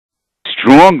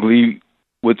strongly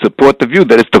would support the view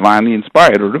that it's divinely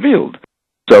inspired or revealed.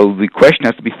 So the question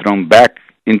has to be thrown back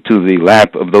into the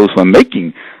lap of those who are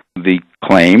making the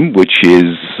claim, which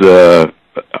is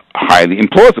highly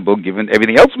implausible given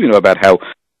everything else we know about how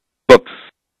books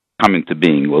come into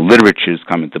being, or literatures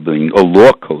come into being, or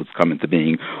law codes come into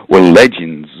being, or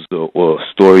legends, or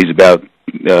stories about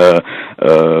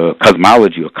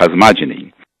cosmology or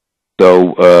cosmogony.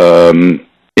 So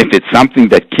if it's something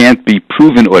that can't be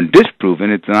proven or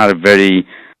disproven, it's not a very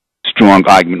strong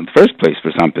argument in the first place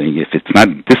for something. If it's not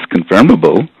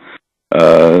disconfirmable,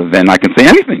 then I can say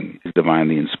anything is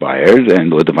divinely inspired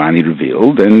and or divinely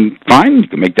revealed, and fine, you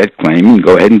can make that claim and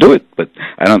go ahead and do it. But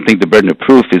I don't think the burden of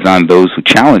proof is on those who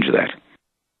challenge that.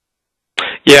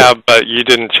 Yeah, but you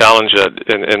didn't challenge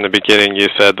it. In the beginning, you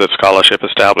said that scholarship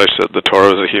established that the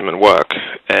Torah is a human work,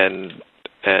 and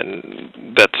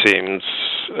that seems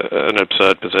an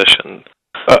absurd position.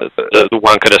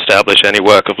 One could establish any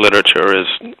work of literature is,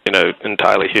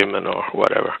 entirely human or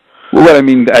whatever. Well, what I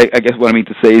mean, I guess what I mean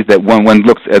to say is that when one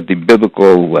looks at the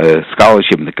biblical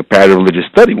scholarship and the comparative religious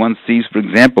study, one sees, for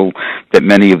example, that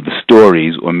many of the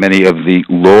stories or many of the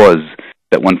laws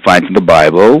that one finds in the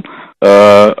Bible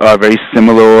are very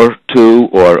similar to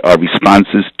or are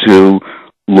responses to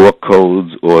law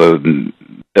codes or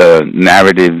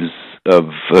narratives of,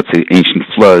 let's say, ancient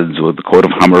floods or the Code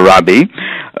of Hammurabi.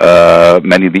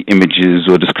 Many of the images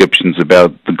or descriptions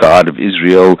about the God of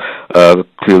Israel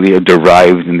clearly are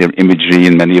derived in their imagery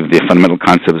and many of their fundamental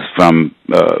concepts from,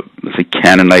 let's say,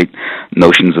 Canaanite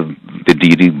notions of the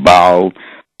deity Baal,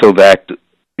 so that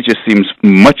it just seems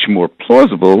much more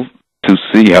plausible to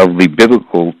see how the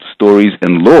biblical stories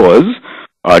and laws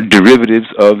are derivatives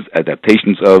of,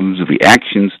 adaptations of,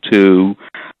 reactions to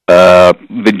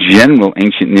the general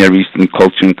ancient Near Eastern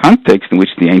culture and context in which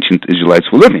the ancient Israelites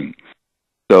were living.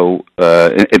 So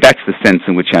that's the sense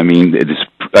in which I mean it is.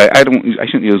 I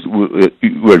shouldn't use the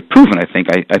word proven. I think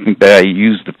that I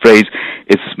use the phrase.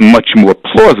 It's much more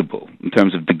plausible in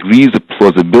terms of degrees of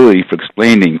plausibility for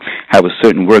explaining how a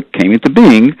certain work came into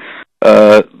being.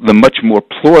 The much more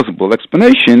plausible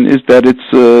explanation is that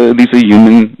these are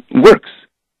human works.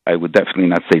 I would definitely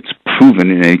not say it's proven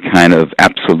in any kind of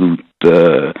absolute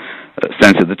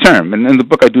sense of the term. And in the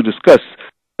book I do discuss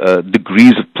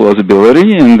degrees of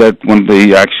plausibility, and that one of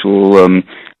the actual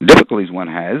difficulties one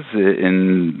has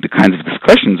in the kinds of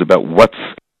discussions about what's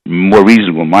more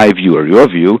reasonable, my view or your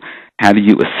view, how do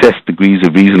you assess degrees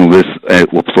of reasonableness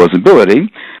or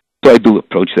plausibility? So I do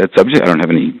approach that subject. I don't have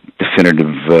any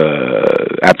definitive,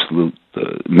 absolute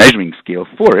measuring scale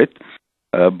for it,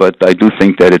 but I do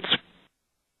think that it's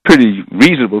pretty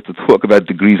reasonable to talk about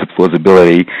degrees of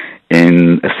plausibility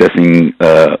in assessing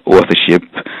authorship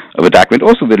of a document.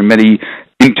 Also, there are many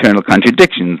internal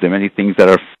contradictions. There are many things that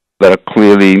are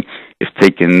clearly, if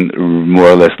taken more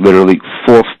or less literally,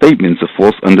 false statements or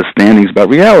false understandings about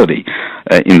reality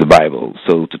in the Bible.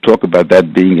 So to talk about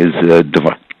that being as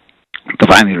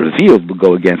divinely revealed would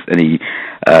go against any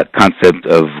concept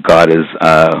of God as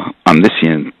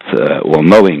omniscient,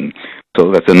 all-knowing.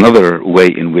 So that's another way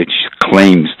in which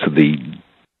claims to the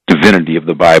divinity of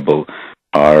the Bible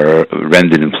are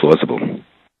rendered implausible.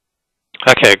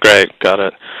 Okay, great. Got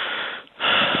it.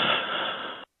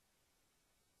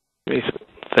 Let me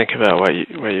think about what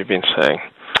you've been saying.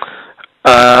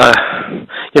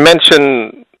 You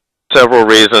mentioned several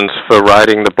reasons for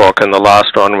writing the book, and the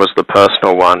last one was the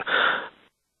personal one.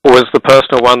 Was the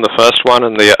personal one the first one,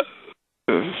 and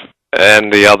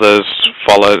the others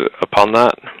followed upon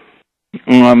that?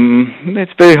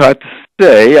 It's very hard to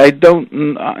say. I don't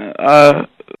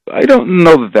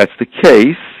know that that's the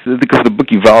case, because the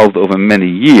book evolved over many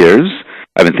years.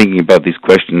 I've been thinking about these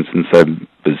questions since I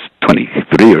was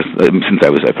 23, or since I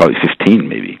was probably 15,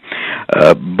 maybe.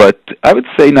 But I would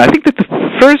say, no, I think that the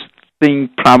first thing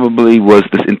probably was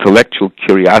this intellectual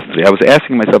curiosity. I was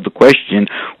asking myself the question,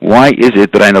 why is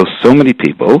it that I know so many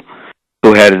people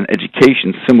who had an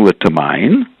education similar to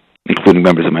mine, including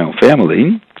members of my own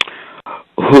family,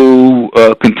 who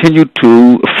continue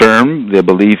to affirm their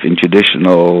belief in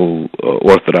traditional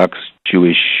Orthodox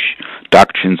Jewish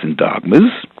doctrines and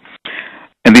dogmas.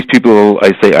 And these people,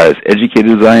 I say, are as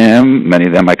educated as I am. Many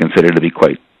of them I consider to be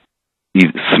quite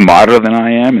smarter than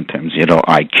I am in terms of,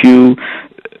 IQ,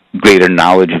 greater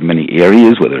knowledge of many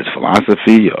areas, whether it's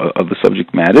philosophy or other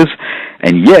subject matters.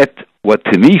 And yet, what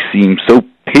to me seems so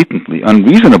patently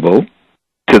unreasonable,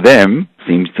 to them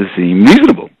seems to seem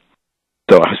reasonable.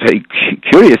 So I was very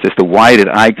curious as to why did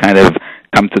I kind of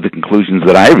come to the conclusions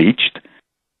that I reached,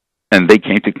 and they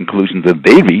came to conclusions that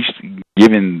they reached,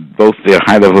 given both their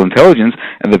high level of intelligence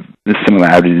and the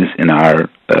similarities in our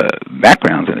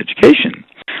backgrounds and education.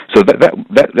 So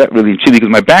that really intrigued me, because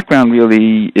my background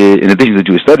really, in addition to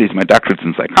Jewish studies, my doctorate's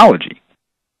in psychology.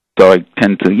 So I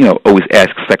tend to, always ask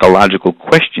psychological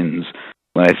questions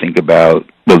when I think about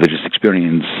religious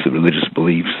experience, religious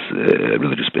beliefs,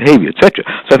 religious behavior, etc.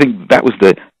 So I think that was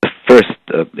the first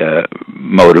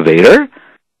motivator.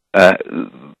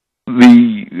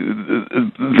 The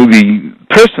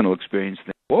personal experience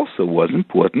also was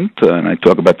important, and I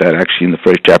talk about that actually in the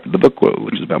first chapter of the book,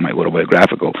 which is about my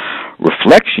autobiographical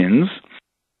reflections.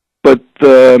 But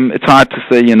it's hard to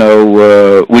say,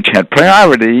 which had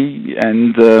priority,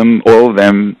 and all of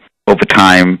them over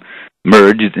time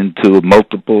merged into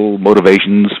multiple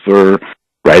motivations for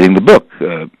writing the book.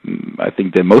 I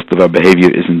think that most of our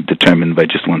behavior isn't determined by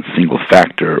just one single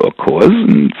factor or cause,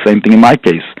 and same thing in my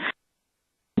case.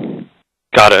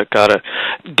 Got it.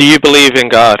 Do you believe in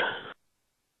God?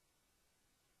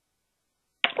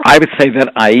 I would say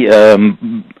that I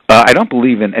don't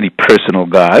believe in any personal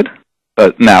God.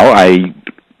 Now, I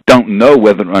don't know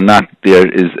whether or not there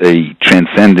is a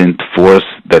transcendent force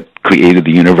that created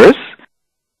the universe.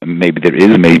 Maybe there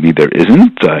is, maybe there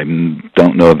isn't. I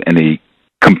don't know of any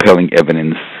compelling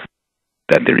evidence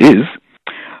that there is.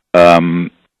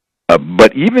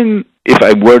 But even if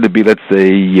I were to be, let's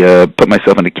say, put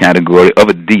myself in the category of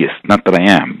a deist, not that I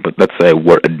am, but let's say I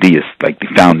were a deist, like the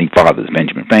founding fathers,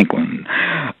 Benjamin Franklin,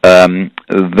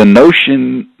 the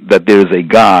notion that there is a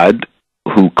God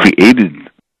who created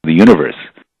the universe,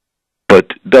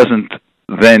 but doesn't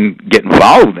then get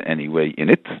involved anyway in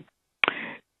it,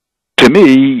 to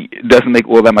me, doesn't make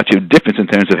all that much of a difference in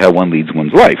terms of how one leads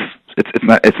one's life. It's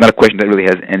not a question that really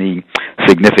has any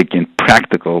significant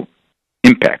practical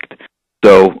impact.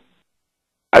 So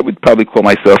I would probably call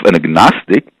myself an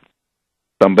agnostic.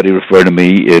 Somebody referred to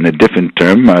me in a different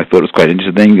term. I thought it was quite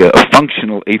interesting, a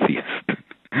functional atheist,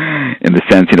 in the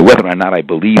sense, whether or not I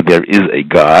believe there is a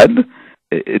God,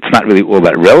 it's not really all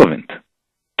that relevant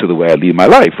to the way I live my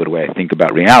life or the way I think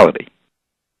about reality.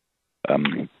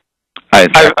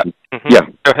 Yeah.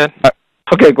 Go ahead.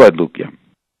 Okay, go ahead, Luke. Yeah.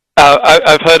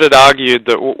 I've heard it argued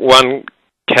that one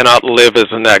cannot live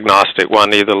as an agnostic.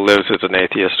 One either lives as an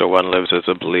atheist or one lives as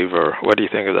a believer. What do you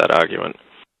think of that argument?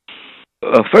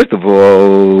 First of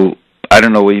all, I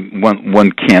don't know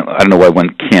one can't. I don't know why one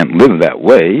can't live that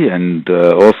way. And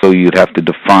also, you'd have to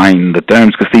define the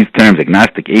terms, because these terms,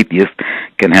 agnostic, atheist,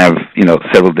 can have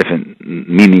several different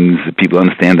meanings. People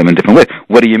understand them in different ways.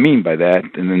 What do you mean by that?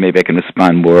 And then maybe I can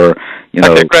respond more.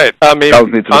 Okay, great. I mean,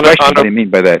 what do you mean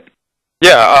by that?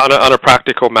 Yeah, on a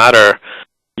practical matter,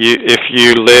 if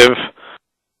you live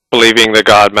believing that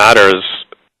God matters,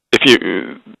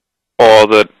 you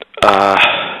either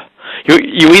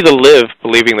live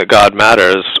believing that God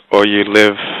matters, or you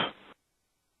live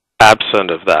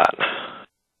absent of that.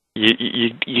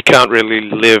 You can't really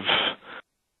live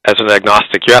as an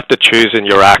agnostic. You have to choose in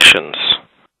your actions.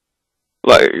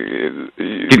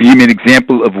 Give me an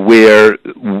example of where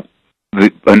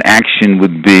an action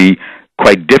would be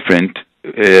quite different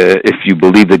if you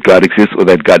believe that God exists or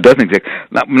that God doesn't exist.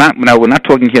 Now, we're not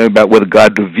talking here about whether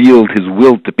God revealed His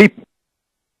will to people.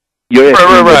 You're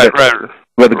asking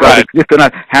whether God exists or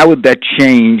not. How would that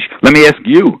change? Let me ask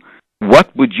you,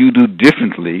 what would you do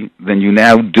differently than you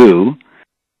now do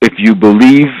if you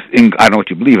believe in, I don't know what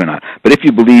you believe or not, but if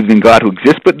you believe in God who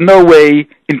exists but no way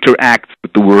interacts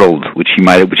with the world which He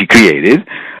created,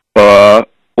 or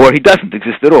He doesn't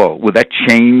exist at all? Would that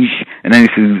change in any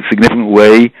significant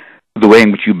way the way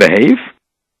in which you behave?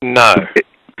 No.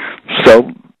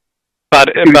 But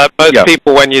most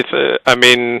people,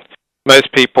 most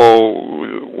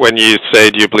people, when you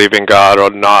say, do you believe in God or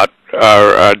not,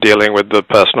 are dealing with the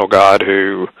personal God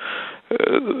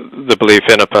the belief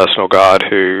in a personal God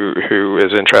who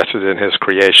is interested in His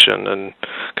creation and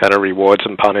kind of rewards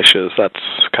and punishes. That's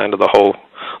kind of the whole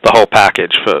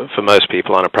package for most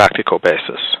people on a practical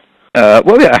basis.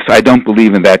 Well, yes, I don't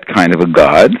believe in that kind of a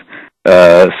God.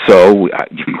 So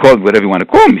you can call it whatever you want to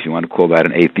call him. If you want to call that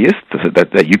an atheist,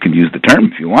 that you can use the term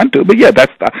if you want to. But yeah,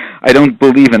 I don't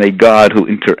believe in a God who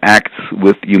interacts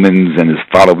with humans and is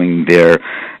following their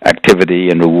activity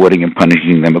and rewarding and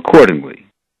punishing them accordingly.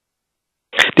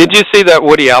 Did you see that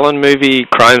Woody Allen movie,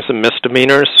 Crimes and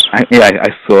Misdemeanors? I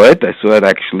saw it. I saw it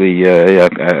actually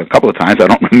a couple of times. I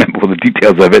don't remember all the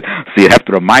details of it, so you have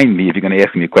to remind me if you're going to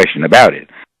ask me a question about it.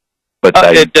 But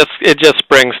it just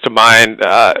springs to mind.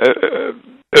 It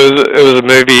was a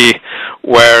movie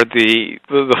where the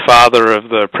father of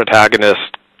the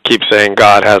protagonist keeps saying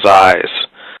God has eyes,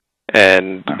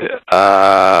 and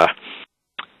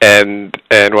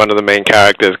one of the main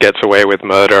characters gets away with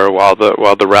murder while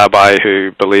the rabbi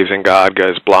who believes in God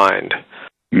goes blind.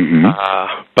 Mm-hmm.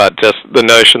 But just the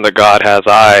notion that God has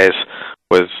eyes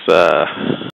was